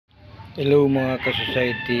Hello mga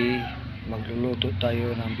ka-society, magluluto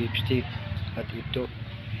tayo ng beefsteak at ito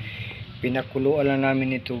pinakuluan lang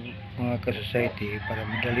namin ito mga ka-society para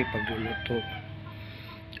madali pagluluto.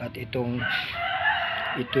 At ito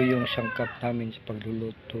yung sangkap namin sa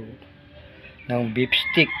pagluluto ng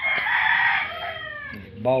beefsteak: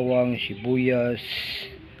 bawang, sibuyas,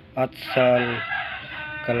 atsal,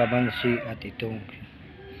 kalamansi at itong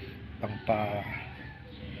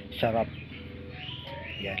pangpasarap.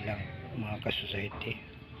 Yan lang mga ka-society.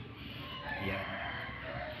 Yan.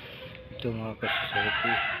 Ito mga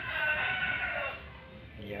ka-society.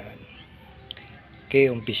 Yan.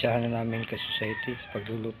 Okay, umpisahan na namin ka-society sa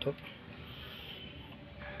pagluluto.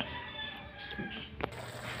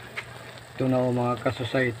 Ito na mga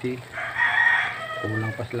ka-society.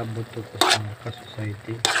 Kulang pa sila buto pa sa mga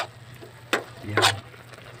ka-society. Yan.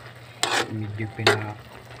 Medyo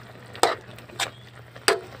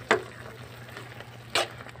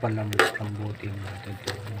palambot-lambutin natin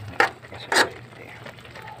ito mga ka-society.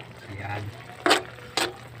 Yan.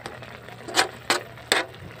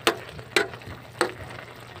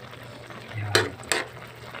 Yan.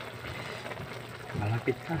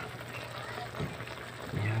 Malapit na.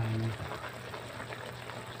 Yan.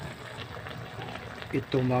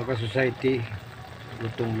 Ito mga ka-society,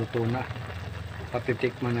 lutong-luto na.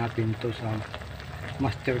 Patitikman natin ito sa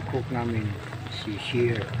master cook namin, si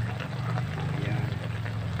Sheer.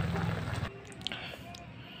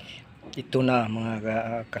 Ito na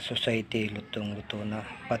mga ka-society, lutong-luto na.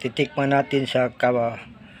 Patitikman natin sa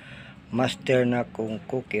master na kung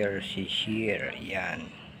cooker, si Sheer.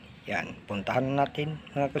 Yan. Yan. Puntahan natin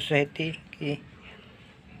mga ka-society.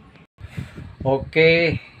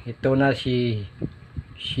 Okay. Ito na si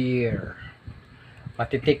Sheer.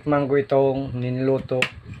 Patitikman ko itong niluto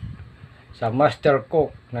sa master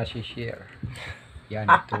cook na si Sheer.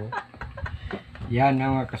 Yan ito. Yan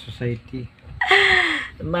ang mga ka-society.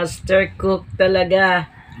 Master cook talaga.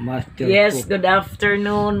 Master yes, cook. Good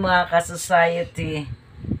afternoon mga ka-society.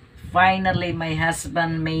 Finally, my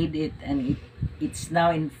husband made it and it's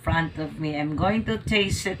now in front of me. I'm going to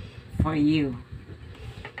taste it for you.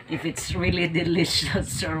 If it's really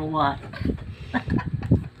delicious or what.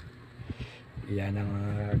 Yan ang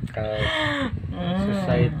mga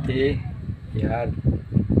ka-society. Yan.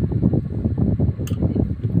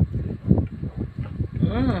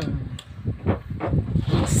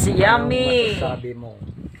 It's yummy. Ano masasabi mo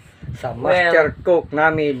sa master cook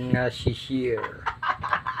namin na si Sheer?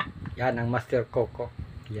 Yan ang master cook ko.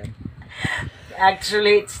 Yan.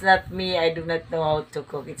 Actually, it's not me. I do not know how to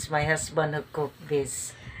cook. It's my husband who cooked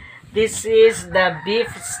this. This is the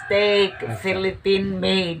beefsteak, Philippine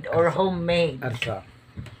made or homemade. Arsa.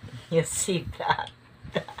 You see that?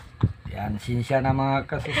 Yan, sinsya na mga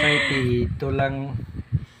ka-society.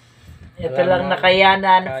 Ito lang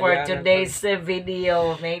nakayanan for today's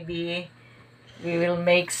video. Maybe we will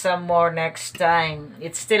make some more next time.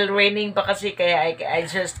 It's still raining pa kasi kaya I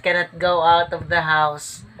just cannot go out of the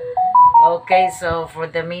house. Okay, so for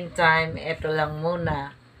the meantime, ito lang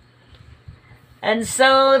muna. And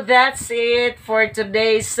so that's it for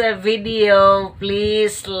today's video.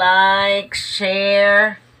 Please like,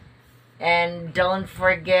 share, and don't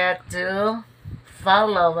forget to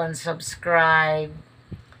follow and subscribe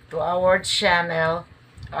to our channel,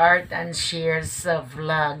 Art and Sheer's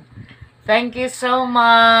Vlog. Thank you so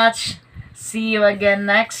much. See you again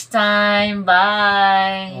next time.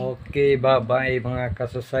 Bye. Okay, bye-bye mga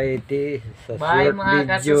ka-society. Bye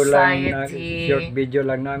mga ka-society. Short video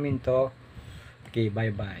lang namin to. Okay,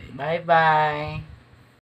 bye-bye. Bye-bye.